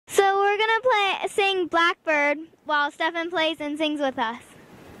we're gonna sing Blackbird while Steffan plays and sings with us.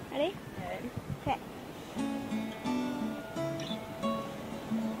 Ready? Okay.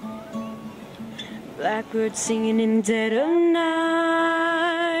 Blackbird singing in the dead of night.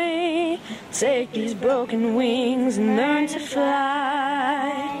 Take these broken wings and learn to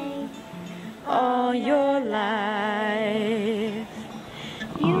fly. All your life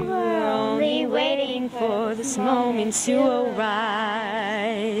you were only waiting for this moment to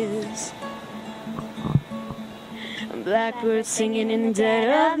arise. Blackbird singing in the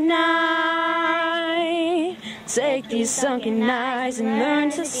dead of night. Take these sunken eyes and learn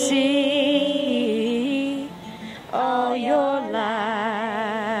to see. All your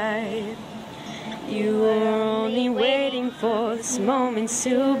life you were only waiting for this moment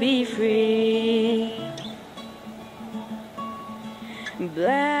to be free.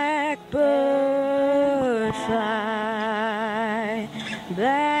 Blackbird fly,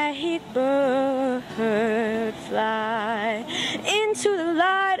 blackbird fly into the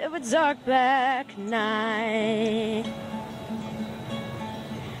light of a dark black night.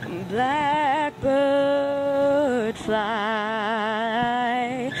 Blackbird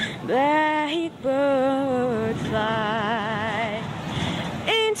fly, blackbird fly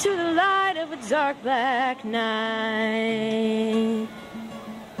into the light of a dark black night.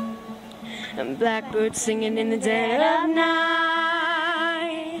 Blackbird singing in the dead of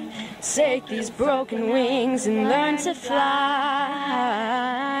night. Take these broken wings and learn to fly.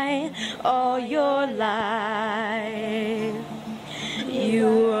 All your life you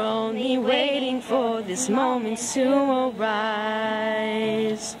were only waiting for this moment to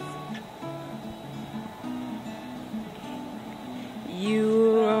arise.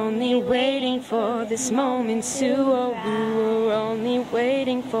 You were only waiting for this moment to arise. You were only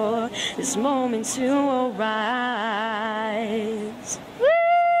waiting for this moment to arise.